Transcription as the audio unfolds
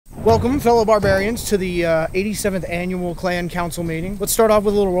Welcome, fellow barbarians, to the 87th annual Clan Council meeting. Let's start off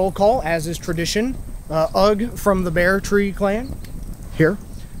with a little roll call, as is tradition. Ugg from the Bear Tree Clan, here.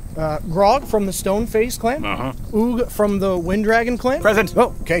 Grog from the Stoneface Clan. Oog from the Wind Dragon Clan. Present.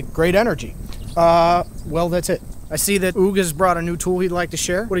 Oh, okay, great energy. Well, that's it. I see that Oog has brought a new tool he'd like to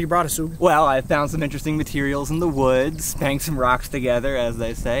share. What have you brought us, Oog? Well, I found some interesting materials in the woods, banged some rocks together, as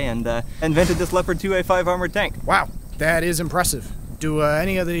they say, and invented this Leopard 2A5 armored tank. Wow, that is impressive. Do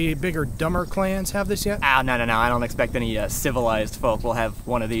any of the bigger, dumber clans have this yet? No. I don't expect any civilized folk will have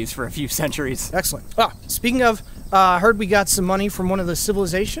one of these for a few centuries. Excellent. Speaking of, heard we got some money from one of the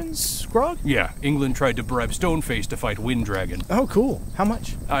civilizations, Grog? Yeah, England tried to bribe Stoneface to fight Wind Dragon. Oh, cool. How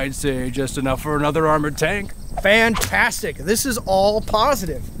much? I'd say just enough for another armored tank. Fantastic. This is all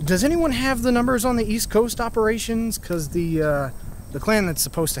positive. Does anyone have the numbers on the East Coast operations? Because the clan that's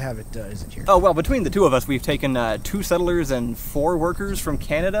supposed to have it isn't here. Oh, well, between the two of us, we've taken 2 settlers and 4 workers from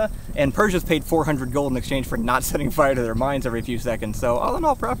Canada, and Persia's paid 400 gold in exchange for not setting fire to their mines every few seconds, so all in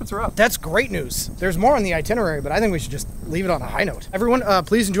all, profits are up. That's great news. There's more on the itinerary, but I think we should just leave it on a high note. Everyone,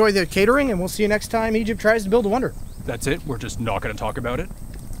 please enjoy the catering, and we'll see you next time Egypt tries to build a wonder. That's it? We're just not going to talk about it?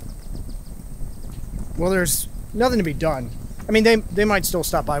 Well, there's nothing to be done. I mean, they might still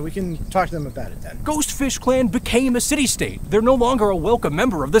stop by. We can talk to them about it then. Ghostfish Clan became a city-state. They're no longer a welcome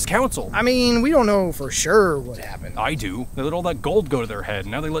member of this council. I mean, we don't know for sure what happened. I do. They let all that gold go to their head,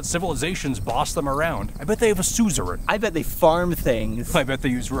 and now they let civilizations boss them around. I bet they have a suzerain. I bet they farm things. I bet they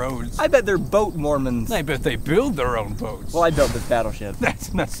use roads. I bet they're boat Mormons. I bet they build their own boats. Well, I built this battleship.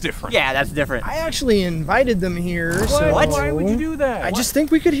 That's different. Yeah, that's different. I actually invited them here, so... What? Why would you do that? I just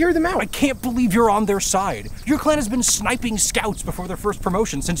think we could hear them out. I can't believe you're on their side. Your clan has been sniping scouts before their first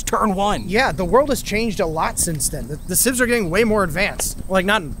promotion since turn 1. Yeah, the world has changed a lot since then. The civs are getting way more advanced. Like,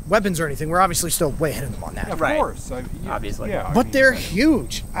 not in weapons or anything. We're obviously still way ahead of them on that. Of Right. course. Obviously. Yeah, But they're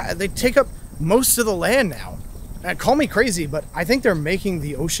huge. They take up most of the land now. Call me crazy, but I think they're making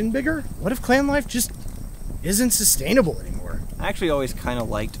the ocean bigger. What if clan life just isn't sustainable anymore? I actually always kind of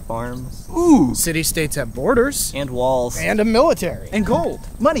liked farms. Ooh. City-states have borders. And walls. And a military. And gold.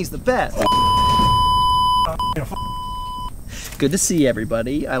 Money's the best. Good to see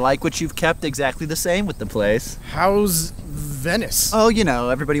everybody. I like what you've kept exactly the same with the place. How's Venice? Oh, you know,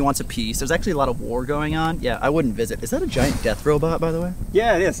 everybody wants a piece. There's actually a lot of war going on. Yeah, I wouldn't visit. Is that a giant death robot, by the way?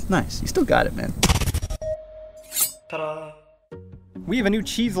 Yeah, it is. Nice. You still got it, man. Ta-da. We have a new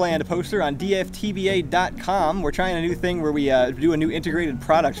CHEESELAND poster on dftba.com. We're trying a new thing where we do a new integrated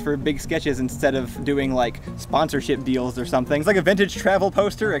product for big sketches instead of doing like sponsorship deals or something. It's like a vintage travel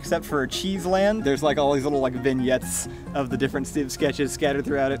poster except for CHEESELAND. There's like all these little like vignettes of the different sketches scattered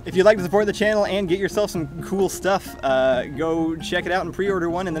throughout it. If you'd like to support the channel and get yourself some cool stuff, go check it out and pre-order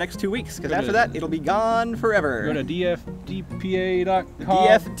one in the next 2 weeks, because after that it'll be gone forever. Go to dftba.com.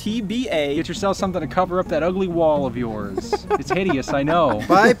 DFTBA. Get yourself something to cover up that ugly wall of yours. It's hideous, I know.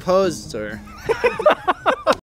 Buy poster.